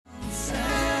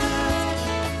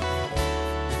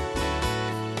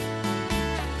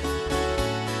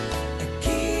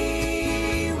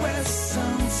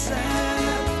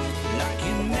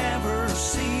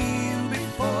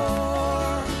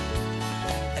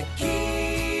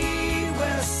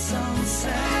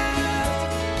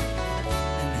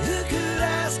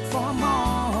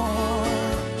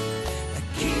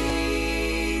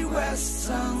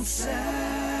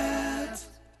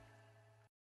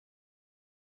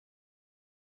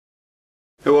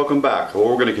Hey, welcome back. Well,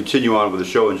 we're going to continue on with the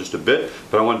show in just a bit,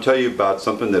 but I want to tell you about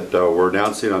something that we're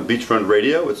announcing on Beachfront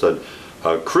Radio. It's a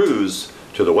cruise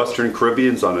to the Western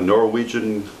Caribbean on a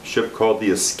Norwegian ship called the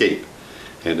Escape.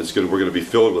 And we're going to be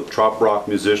filled with trop rock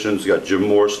musicians. We've got Jim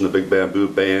Morse and the Big Bamboo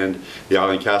Band, the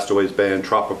Island Castaways Band,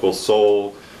 Tropical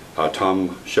Soul,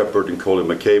 Tom Shepard and Coley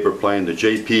McCabe are playing, the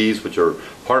JPs, which are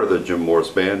part of the Jim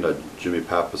Morse Band, Jimmy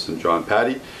Pappas and John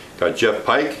Patty. Got Jeff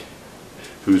Pike,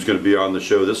 who's going to be on the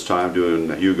show this time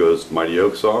doing Hugo's Mighty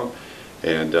Oak song,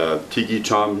 and Tiki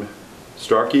Tom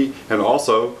Starkey, and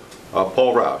also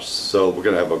Paul Roush. So we're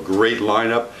going to have a great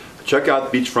lineup. Check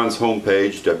out Beachfront's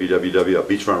homepage,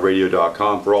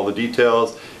 www.beachfrontradio.com, for all the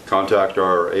details. Contact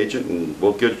our agent and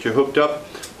we'll get you hooked up.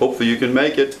 Hopefully you can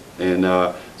make it. And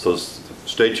so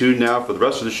stay tuned now for the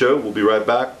rest of the show. We'll be right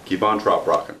back. Keep on trop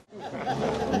rocking.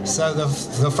 So the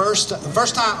first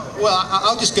time, well,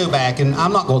 I'll just go back, and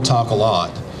I'm not going to talk a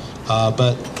lot,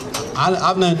 but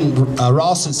I've known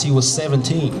Ross since he was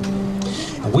 17.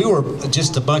 And we were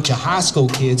just a bunch of high school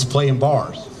kids playing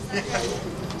bars.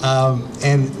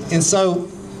 And so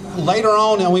later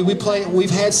on, I mean, we've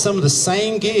had some of the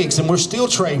same gigs, and we're still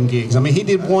trading gigs. I mean, he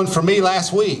did one for me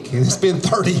last week, and it's been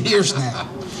 30 years now.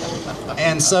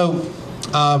 And so,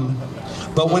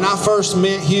 but when I first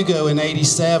met Hugo in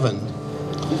 '87,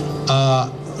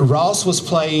 Ross was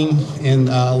playing in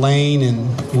Lane and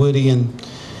Woody, and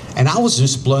I was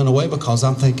just blown away because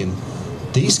I'm thinking,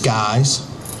 these guys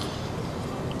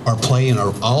are playing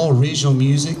all original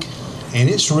music, and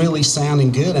it's really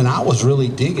sounding good, and I was really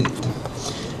digging it.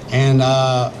 And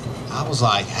I was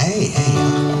like, hey,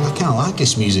 I kind of like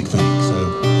this music thing.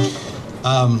 So,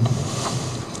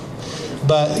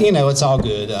 but you know, it's all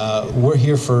good. We're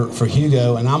here for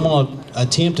Hugo, and I'm gonna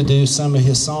attempt to do some of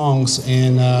his songs,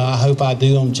 and I hope I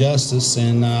do them justice,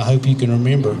 and I hope you can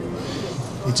remember.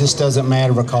 It just doesn't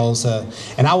matter because,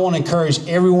 and I want to encourage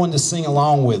everyone to sing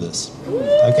along with us.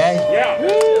 Okay? Yeah.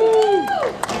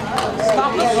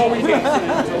 Stop it.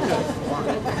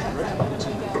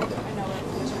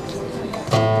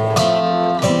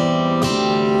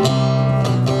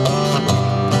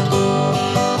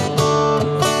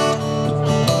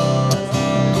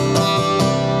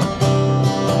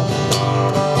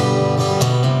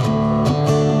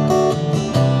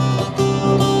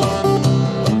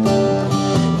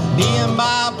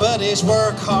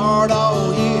 Work hard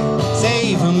all year,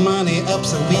 saving money up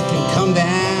so we can come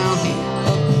down here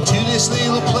to this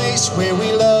little place where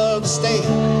we love to stay.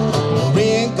 The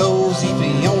rent goes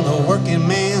even on a working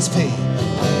man's pay.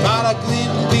 Got a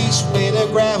little beach with a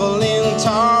gravel and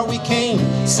tar. We came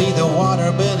to see the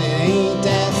water, but it ain't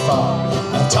that far.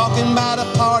 I'm talking about a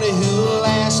party who'll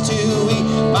last 2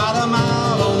 weeks, about a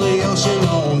mile on the ocean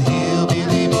on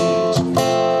Hillbilly Beach.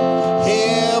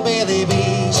 Hillbilly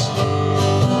Beach,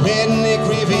 Redneck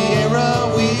Riviera,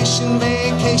 wishing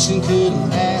vacation could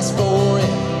last forever.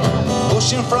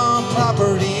 Oceanfront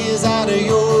properties out of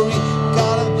your reach,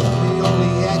 gotta be the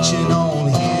only action on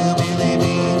Hillbilly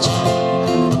Beach.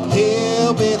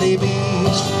 Hillbilly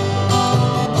Beach.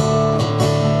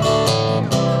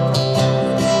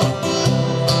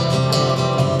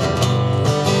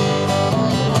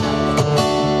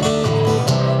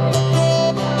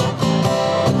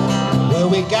 Well,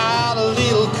 we got a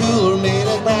little cooler made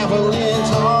of gravel and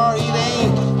tar. It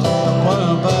ain't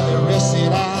one but the rest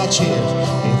of our chairs.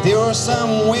 If there are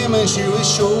some women, she would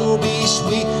sure be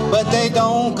sweet, but they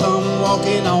don't come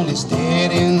walking on this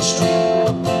dead-end street.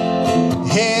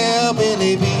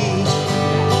 Hillbilly Beach,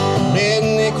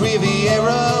 Redneck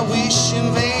Riviera,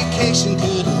 wishing vacation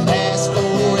could last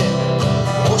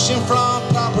forever. Oceanfront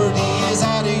properties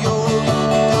out of your reach,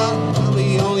 got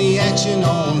probably only action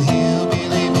on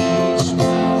Hillbilly Beach.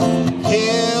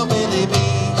 Hillbilly Beach.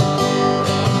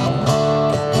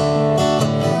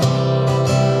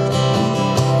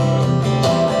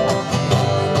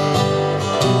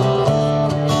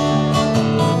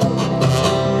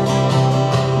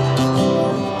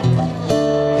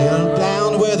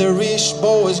 Down where the rich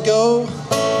boys go,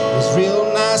 it's real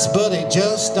nice, but it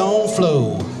just don't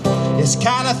flow. It's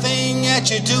kind of thing that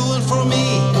you're doing for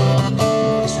me,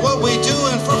 it's what we're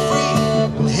doing for free.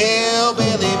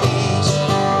 Hillbilly Beach,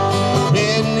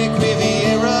 Redneck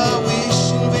Riviera,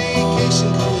 wishing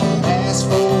vacation could last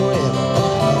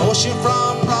forever.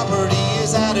 Oceanfront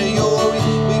properties out of your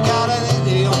reach, we gotta let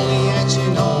the only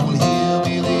action on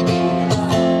Hillbilly Beach.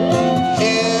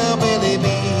 Hillbilly Beach.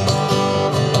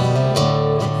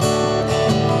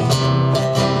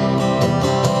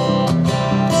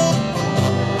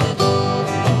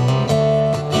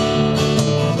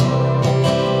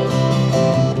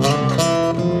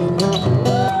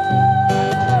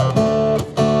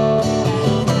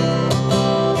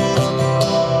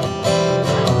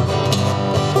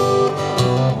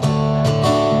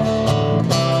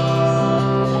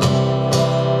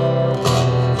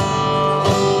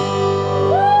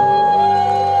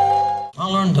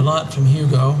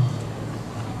 Hugo,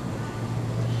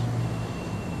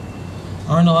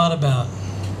 I learned a lot about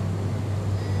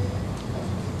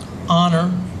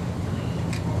honor,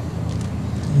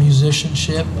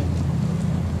 musicianship,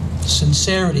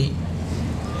 sincerity,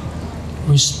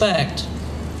 respect,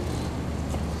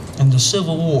 and the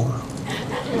Civil War.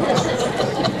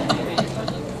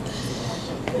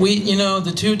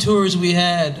 The two tours we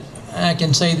had, I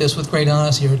can say this with great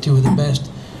honesty, are two of the best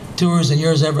tours that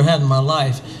yours ever had in my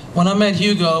life. When I met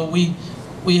Hugo, we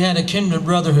had a kindred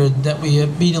brotherhood that we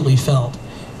immediately felt.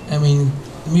 I mean,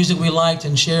 the music we liked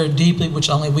and shared deeply, which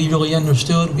only we really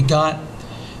understood, we got,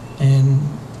 and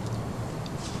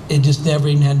it just never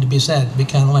even had to be said. We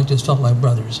kind of just felt like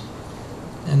brothers.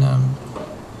 And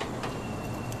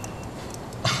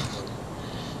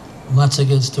lots of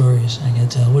good stories I can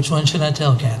tell. Which one should I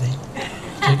tell, Kathy?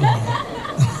 Take it away.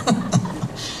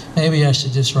 Maybe I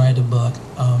should just write a book.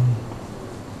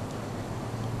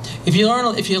 If you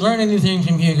learn anything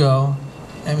from Hugo,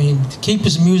 I mean, keep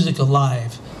his music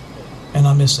alive, and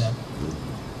I miss that.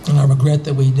 And I regret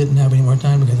that we didn't have any more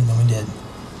time together than we did.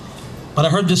 But I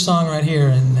heard this song right here,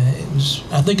 and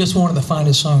I think it's one of the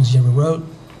finest songs he ever wrote,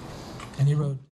 and he wrote.